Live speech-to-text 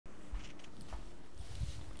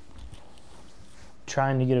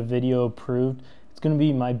trying to get a video approved, it's gonna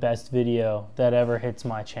be my best video that ever hits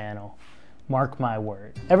my channel. Mark my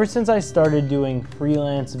word. Ever since I started doing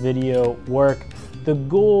freelance video work, the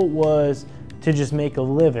goal was to just make a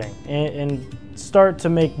living and start to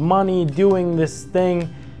make money doing this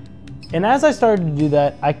thing. And as I started to do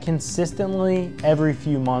that, I consistently, every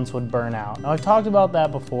few months, would burn out. Now, I've talked about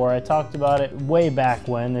that before. I talked about it way back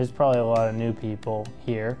when. There's probably a lot of new people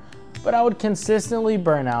here. But I would consistently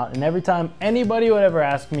burn out, and every time anybody would ever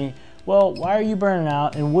ask me, well, why are you burning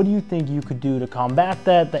out, and what do you think you could do to combat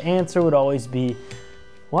that? The answer would always be,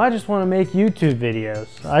 well, I just want to make YouTube videos.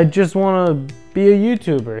 I just want to be a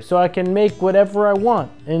YouTuber so I can make whatever I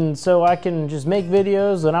want. And so I can just make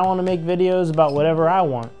videos, and I want to make videos about whatever I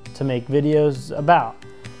want to make videos about.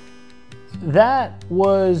 That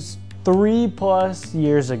was 3+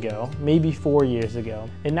 years ago, maybe 4 years ago.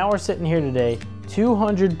 And now we're sitting here today,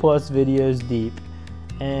 200+ videos deep,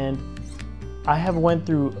 and I have went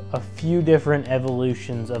through a few different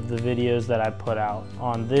evolutions of the videos that I put out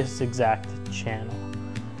on this exact channel.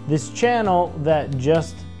 This channel that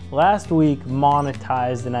just last week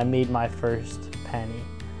monetized and I made my first penny.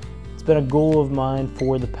 It's been a goal of mine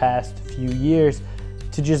for the past few years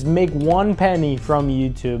to just make 1 penny from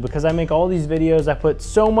YouTube, because I make all these videos, I put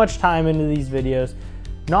so much time into these videos,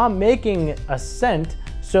 not making a cent.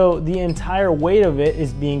 So the entire weight of it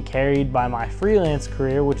is being carried by my freelance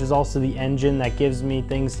career, which is also the engine that gives me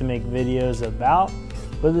things to make videos about.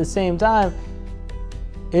 But at the same time,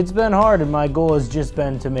 it's been hard, and my goal has just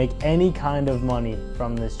been to make any kind of money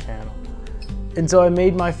from this channel. And so I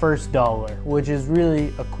made my first dollar, which is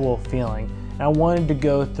really a cool feeling. And I wanted to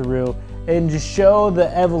go through and just show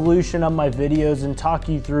the evolution of my videos and talk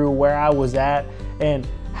you through where I was at and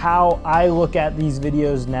how I look at these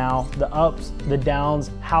videos now, the ups, the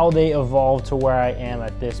downs, how they evolved to where I am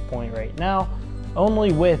at this point right now,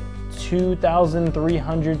 only with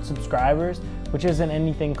 2,300 subscribers, which isn't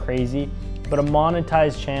anything crazy, but a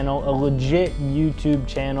monetized channel, a legit YouTube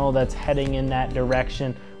channel that's heading in that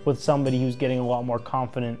direction with somebody who's getting a lot more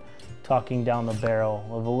confident talking down the barrel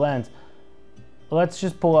of a lens. Let's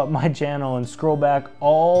just pull up my channel and scroll back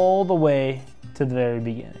all the way to the very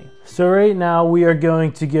beginning. So right now we are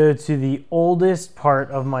going to go to the oldest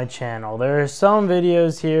part of my channel. There are some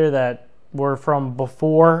videos here that were from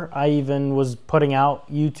before I even was putting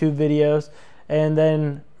out YouTube videos. And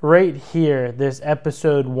then right here, this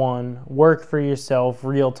episode 1, Work for Yourself,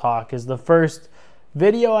 Real Talk, is the first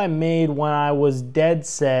video I made when I was dead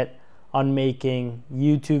set on making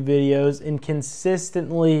YouTube videos and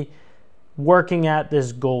consistently working at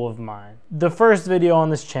this goal of mine. The first video on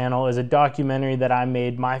this channel is a documentary that I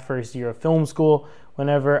made my first year of film school,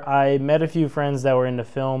 whenever I met a few friends that were into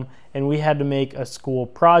film and we had to make a school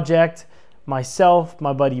project. Myself,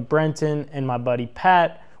 my buddy Brenton, and my buddy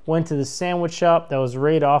Pat went to the sandwich shop that was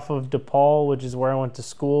right off of DePaul, which is where I went to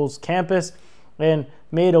school's campus, and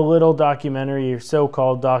made a little documentary, or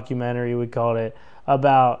so-called documentary we called it,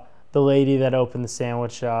 about the lady that opened the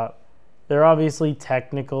sandwich shop. There are obviously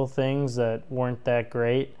technical things that weren't that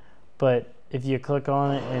great, but if you click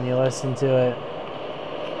on it and you listen to it,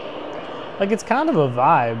 like, it's kind of a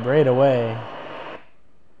vibe right away.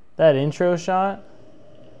 That intro shot,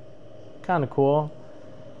 kind of cool.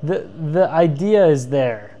 The idea is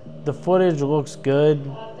there. The footage looks good,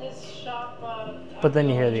 but then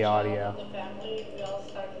you hear the audio.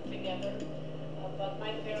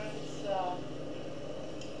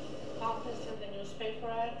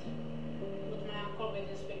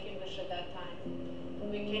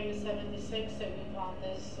 We came in 76 and we found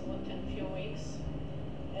this within a few weeks,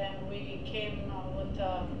 and we came with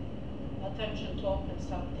attention to open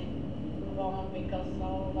something wrong because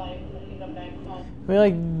our life even back home. I mean,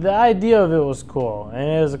 like, the idea of it was cool, and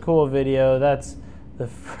it was a cool video. That's the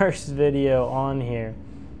first video on here,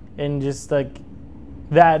 and just like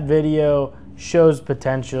that video shows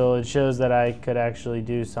potential. It shows that I could actually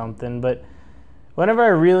do something. But whenever I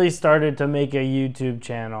really started to make a YouTube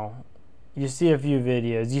channel, you see a few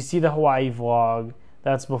videos. You see the Hawaii vlog,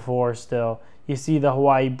 that's before still. You see the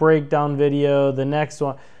Hawaii breakdown video, the next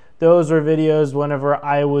one. Those were videos whenever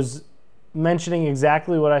I was mentioning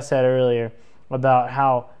exactly what I said earlier about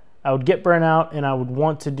how I would get burnt out and I would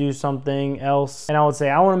want to do something else. And I would say,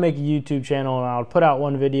 I want to make a YouTube channel, and I would put out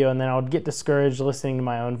one video, and then I would get discouraged listening to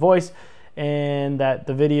my own voice and that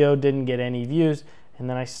the video didn't get any views, and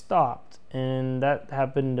then I stopped. And that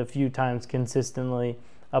happened a few times consistently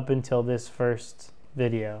up until this first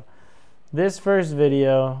video. This first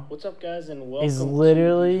video, what's up guys, and welcome is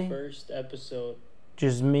literally to the first episode.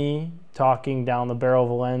 Just me talking down the barrel of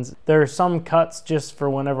a lens. There are some cuts just for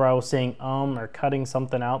whenever I was saying or cutting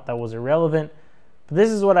something out that was irrelevant, But this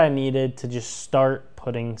is what I needed to just start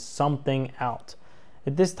putting something out.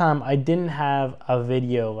 At this time, I didn't have a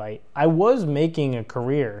video light. I was making a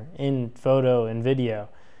career in photo and video,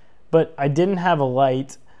 but I didn't have a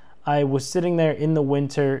light. I was sitting there in the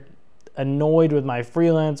winter, annoyed with my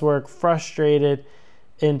freelance work, frustrated,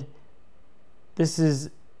 and this is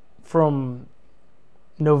from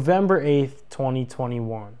November 8th,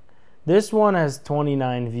 2021. This one has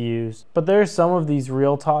 29 views, but there are some of these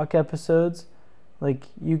Real Talk episodes, like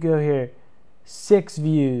you go here, 6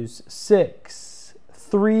 views,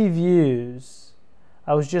 3 views.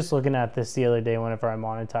 I was just looking at this the other day whenever I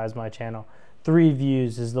monetized my channel. 3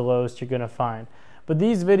 views is the lowest you're gonna find. But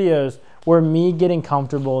these videos were me getting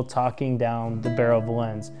comfortable talking down the barrel of a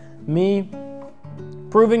lens. Me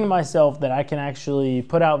proving to myself that I can actually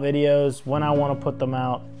put out videos when I want to put them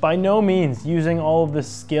out. By no means using all of the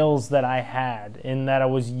skills that I had and that I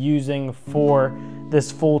was using for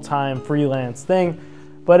this full-time freelance thing,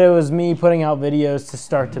 but it was me putting out videos to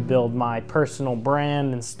start to build my personal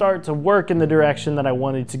brand and start to work in the direction that I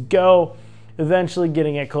wanted to go, eventually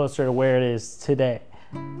getting it closer to where it is today.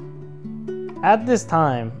 At this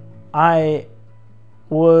time, I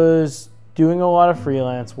was doing a lot of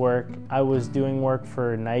freelance work. I was doing work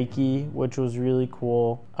for Nike, which was really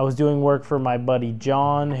cool. I was doing work for my buddy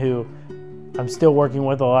John, who I'm still working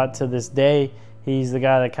with a lot to this day. He's the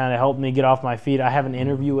guy that kind of helped me get off my feet. I have an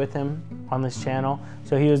interview with him on this channel.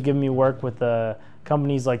 So he was giving me work with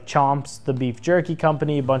companies like Chomps, the beef jerky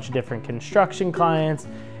company, a bunch of different construction clients,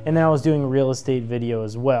 and then I was doing real estate video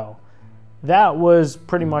as well. That was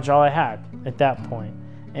pretty much all I had at that point.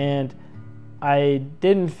 And I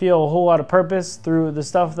didn't feel a whole lot of purpose through the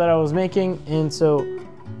stuff that I was making, and so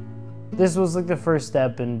this was like the first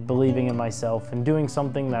step in believing in myself and doing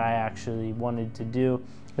something that I actually wanted to do.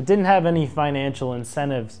 It didn't have any financial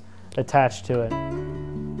incentives attached to it.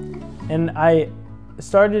 And I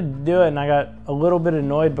started to do it, and I got a little bit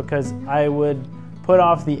annoyed because I would put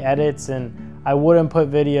off the edits and I wouldn't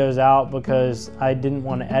put videos out because I didn't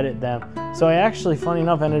want to edit them. So I actually, funny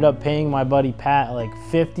enough, ended up paying my buddy Pat like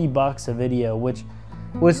 $50 a video, which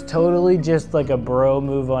was totally just like a bro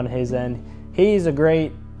move on his end. He's a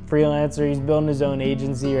great freelancer. He's building his own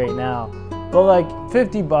agency right now. But like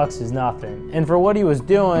 $50 is nothing. And for what he was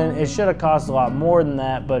doing, it should have cost a lot more than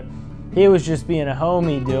that, but he was just being a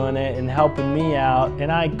homie doing it and helping me out,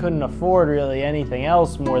 and I couldn't afford really anything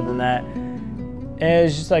else more than that. And it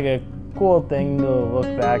was just like a cool thing to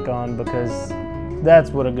look back on, because that's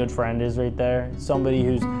what a good friend is right there. Somebody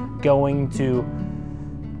who's going to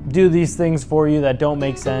do these things for you that don't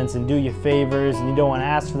make sense and do you favors, and you don't want to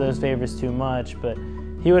ask for those favors too much. But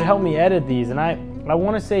he would help me edit these, and I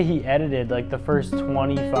want to say he edited like the first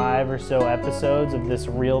 25 or so episodes of this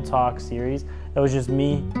Real Talk series. That was just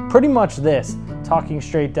me, pretty much this, talking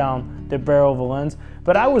straight down the barrel of a lens.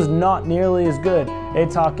 But I was not nearly as good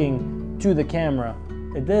at talking to the camera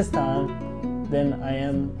at this time than I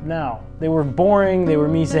am now. They were boring. They were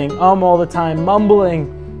me saying all the time,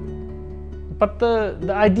 mumbling. But the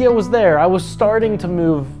idea was there. I was starting to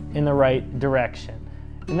move in the right direction.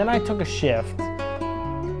 And then I took a shift.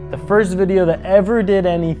 The first video that ever did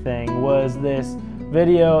anything was this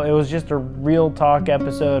video. It was just a Real Talk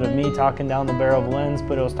episode of me talking down the barrel of a lens,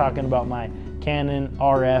 but it was talking about my Canon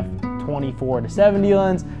RF 24-70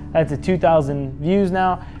 lens. That's at 2,000 views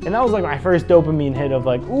now, and that was like my first dopamine hit of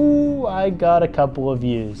like, ooh, I got a couple of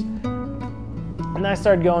views. And I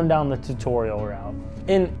started going down the tutorial route.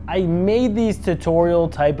 And I made these tutorial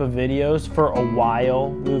type of videos for a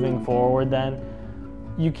while moving forward then.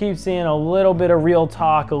 You keep seeing a little bit of Real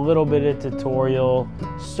Talk, a little bit of tutorial,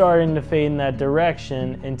 starting to fade in that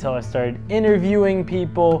direction until I started interviewing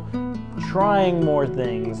people, trying more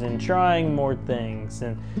things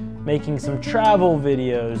and making some travel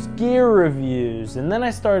videos, gear reviews. And then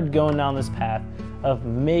I started going down this path of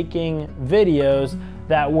making videos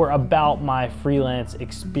that were about my freelance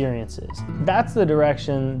experiences. That's the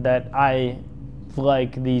direction that I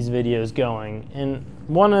like these videos going. And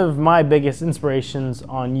one of my biggest inspirations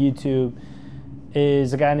on YouTube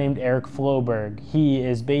is a guy named Eric Floberg. He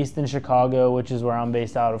is based in Chicago, which is where I'm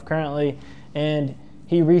based out of currently, and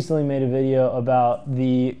he recently made a video about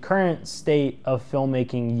the current state of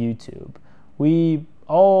filmmaking YouTube. We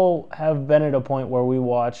all have been at a point where we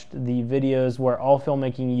watched the videos where all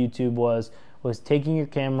filmmaking YouTube was taking your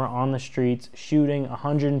camera on the streets, shooting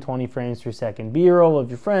 120 frames per second B-roll of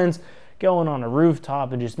your friends, going on a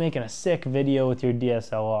rooftop and just making a sick video with your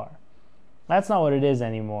DSLR. That's not what it is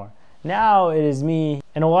anymore. Now it is me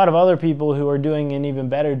and a lot of other people who are doing an even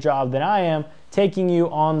better job than I am, taking you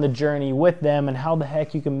on the journey with them and how the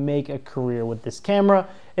heck you can make a career with this camera.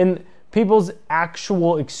 And people's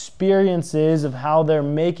actual experiences of how they're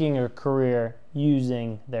making a career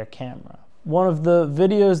using their camera. One of the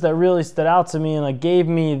videos that really stood out to me and like gave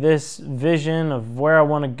me this vision of where I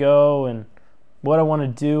want to go and what I want to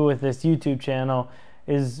do with this YouTube channel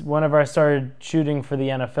is whenever I started shooting for the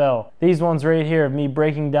NFL. These ones right here of me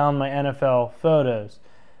breaking down my NFL photos.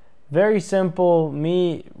 Very simple,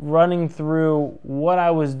 me running through what I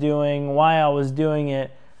was doing, why I was doing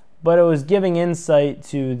it, but it was giving insight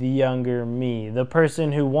to the younger me, the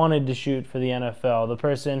person who wanted to shoot for the NFL, the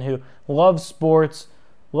person who loves sports,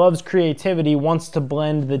 loves creativity, wants to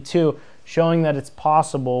blend the two, showing that it's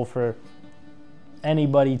possible for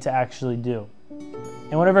anybody to actually do.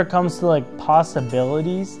 And whenever it comes to like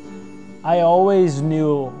possibilities, I always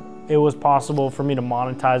knew it was possible for me to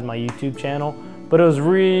monetize my YouTube channel, but it was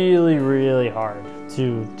really, really hard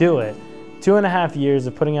to do it. 2.5 years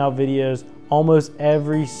of putting out videos almost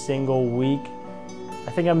every single week.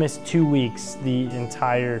 I think I missed 2 weeks the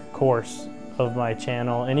entire course of my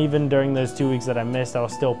channel, and even during those 2 weeks that I missed, I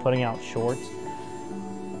was still putting out shorts.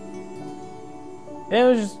 And it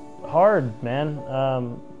was just hard, man,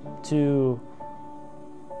 to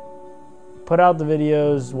put out the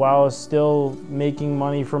videos while I was still making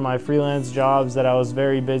money for my freelance jobs that I was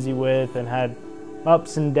very busy with and had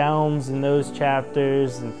ups and downs in those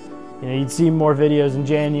chapters. And you know, you'd see more videos in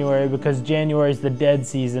January because January is the dead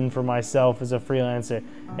season for myself as a freelancer.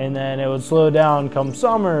 And then it would slow down come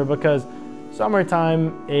summer because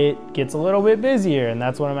summertime it gets a little bit busier, and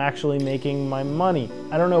that's when I'm actually making my money.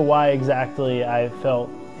 I don't know why exactly I felt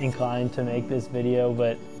inclined to make this video,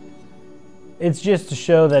 but it's just to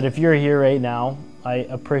show that if you're here right now, I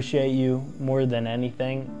appreciate you more than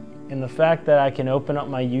anything. And the fact that I can open up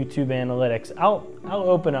my YouTube analytics, I'll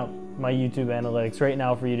open up my YouTube analytics right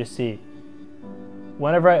now for you to see.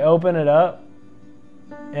 Whenever I open it up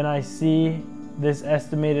and I see this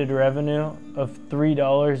estimated revenue of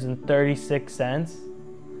 $3.36,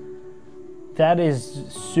 that is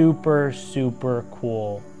super, super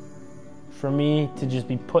cool. For me to just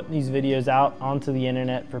be putting these videos out onto the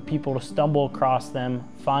internet, for people to stumble across them,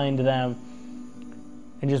 find them,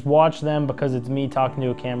 and just watch them because it's me talking to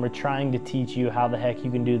a camera trying to teach you how the heck you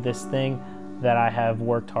can do this thing that I have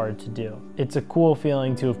worked hard to do. It's a cool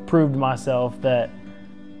feeling to have proved myself that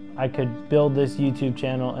I could build this YouTube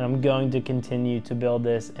channel, and I'm going to continue to build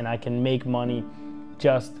this, and I can make money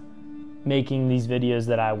just making these videos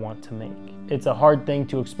that I want to make. It's a hard thing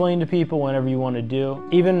to explain to people whenever you want to do.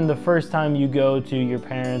 Even the first time you go to your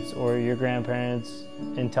parents or your grandparents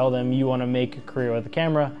and tell them you want to make a career with a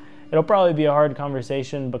camera, it'll probably be a hard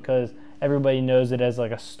conversation because everybody knows it as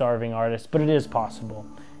like a starving artist, but it is possible.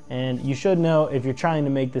 And you should know, if you're trying to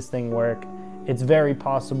make this thing work, it's very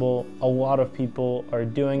possible. A lot of people are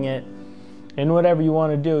doing it, and whatever you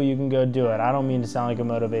want to do, you can go do it. I don't mean to sound like a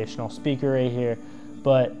motivational speaker right here,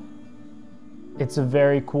 but it's a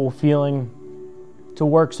very cool feeling to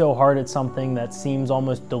work so hard at something that seems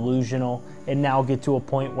almost delusional and now get to a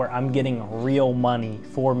point where I'm getting real money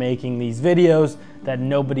for making these videos that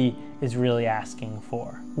nobody is really asking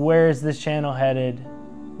for. Where is this channel headed?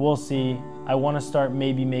 We'll see. I want to start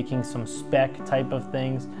maybe making some spec type of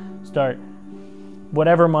things, start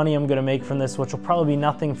whatever money I'm going to make from this, which will probably be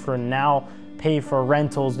nothing for now, pay for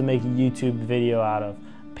rentals to make a YouTube video out of,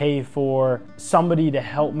 pay for somebody to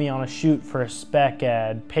help me on a shoot for a spec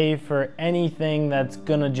ad, pay for anything that's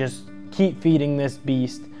gonna just keep feeding this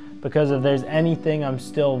beast, because if there's anything I'm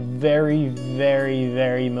still very, very,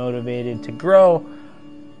 very motivated to grow,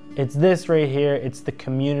 it's this right here. It's the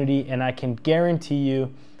community, and I can guarantee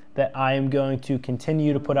you that I am going to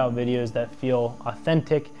continue to put out videos that feel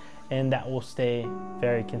authentic and that will stay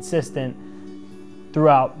very consistent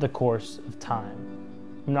throughout the course of time.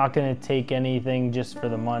 I'm not going to take anything just for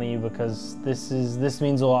the money, because this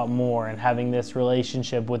means a lot more, and having this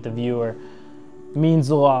relationship with the viewer means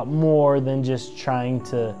a lot more than just trying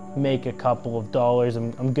to make a couple of dollars.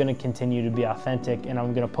 I'm going to continue to be authentic, and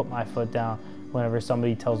I'm going to put my foot down whenever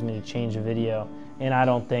somebody tells me to change a video, and I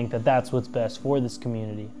don't think that that's what's best for this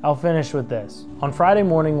community. I'll finish with this. On Friday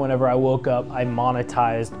morning, whenever I woke up, I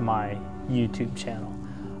monetized my YouTube channel.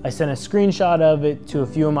 I sent a screenshot of it to a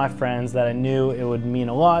few of my friends that I knew it would mean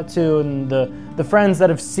a lot to, and the friends that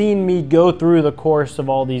have seen me go through the course of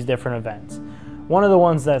all these different events. One of the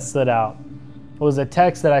ones that stood out was a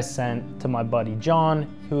text that I sent to my buddy John,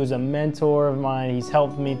 who is a mentor of mine. He's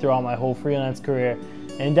helped me throughout my whole freelance career,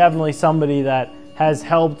 and definitely somebody that has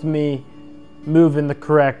helped me move in the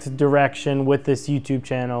correct direction with this YouTube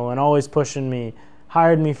channel and always pushing me,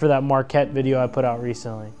 hired me for that Marquette video I put out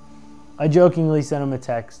recently. I jokingly sent him a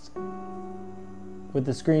text with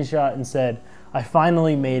the screenshot and said, "I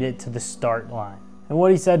finally made it to the start line." And what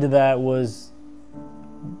he said to that was,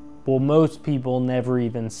 well, most people never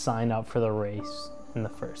even sign up for the race in the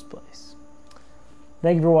first place.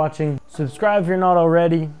 Thank you for watching. Subscribe if you're not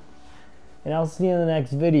already. And I'll see you in the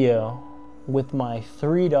next video with my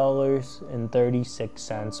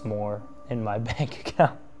 $3.36 more in my bank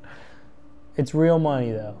account. It's real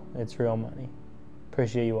money though. It's real money.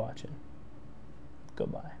 Appreciate you watching.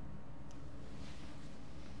 Goodbye.